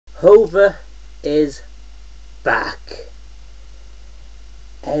Hova is back.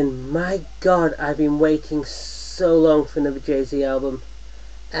 And my god, I've been waiting so long for another Jay-Z album.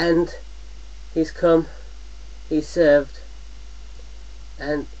 And he's come, he's served,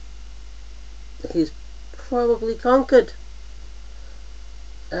 and he's probably conquered.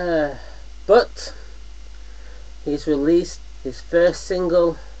 But he's released his first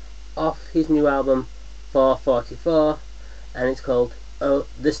single off his new album 444, and it's called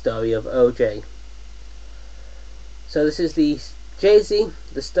The Story of O.J. So this is the Jay-Z,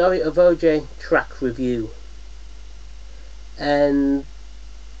 The Story of O.J. track review. And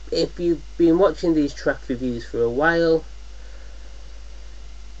if you've been watching these track reviews for a while,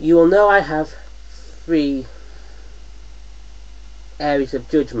 you will know I have 3 areas of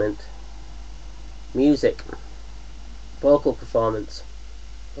judgment: music, vocal performance,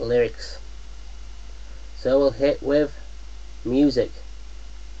 lyrics. So we'll hit with music.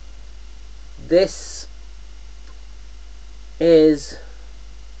 This is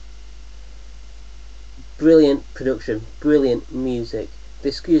brilliant production, brilliant music.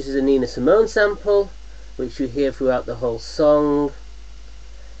 This uses a Nina Simone sample, which you hear throughout the whole song.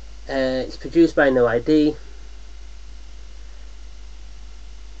 It's produced by No ID,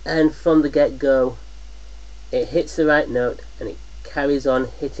 and from the get-go it hits the right note and it carries on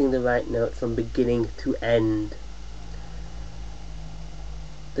hitting the right note from beginning to end.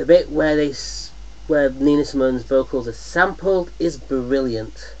 The bit where Nina Simone's vocals are sampled is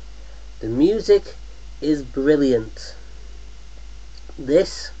brilliant. The music is brilliant.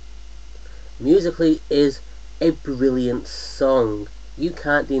 This musically is a brilliant song. You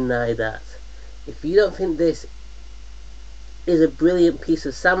can't deny that. If you don't think this is a brilliant piece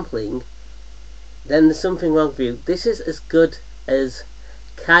of sampling, then there's something wrong with you. This is as good as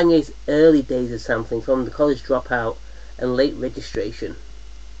Kanye's early days of sampling from The College Dropout and Late Registration.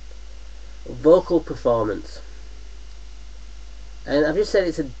 Vocal performance. And I've just said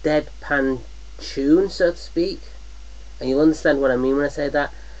it's a deadpan tune, so to speak, and you'll understand what I mean when I say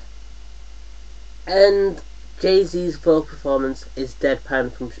that. And Jay-Z's vocal performance is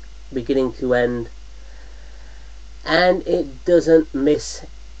deadpan from beginning to end, and it doesn't miss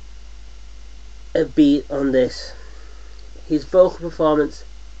a beat on this. His vocal performance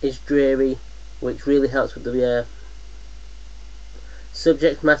is dreary, which really helps with the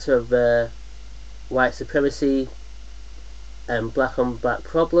subject matter of white supremacy and black on black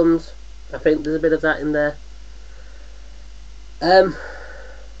problems. I think there's a bit of that in there.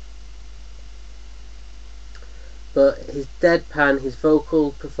 But his deadpan, his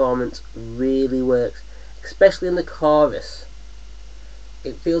vocal performance really works, especially in the chorus.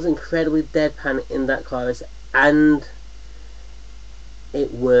 It feels incredibly deadpan in that chorus, and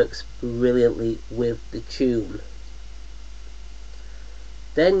it works brilliantly with the tune.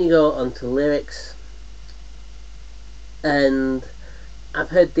 Then you go on to lyrics, and I've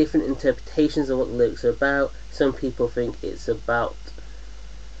heard different interpretations of what the lyrics are about. Some people think it's about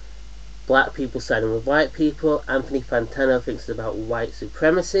black people siding with white people. Anthony Fantano thinks it's about white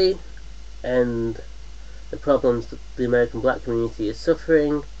supremacy and the problems that the American black community is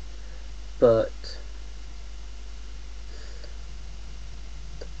suffering. But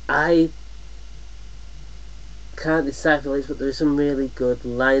I can't decipher lyrics, but there are some really good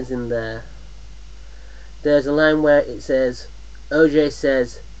lines in there. There's a line where it says, OJ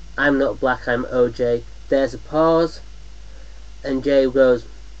says, "I'm not black, I'm OJ." There's a pause, and Jay goes,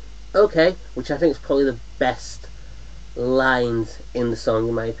 "Okay," which I think is probably the best lines in the song,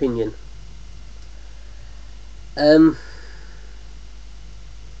 in my opinion. Then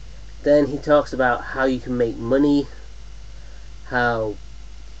he talks about how you can make money, how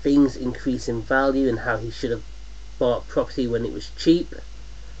things increase in value, and how he should have bought property when it was cheap.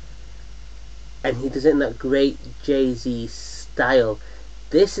 And he does it in that great Jay-Z style.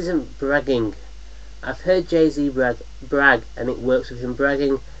 This isn't bragging. I've heard Jay-Z brag, and it works with him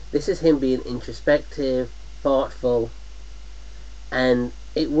bragging. This is him being introspective, thoughtful, and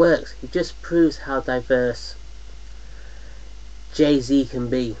it works. He just proves how diverse Jay-Z can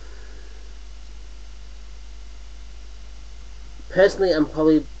be. Personally, I'm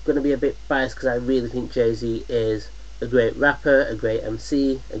probably going to be a bit biased because I really think Jay-Z is a great rapper, a great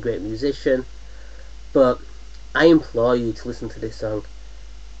MC, a great musician. But I implore you to listen to this song.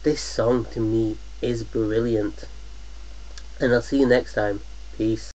 This song to me is brilliant. And I'll see you next time. Peace.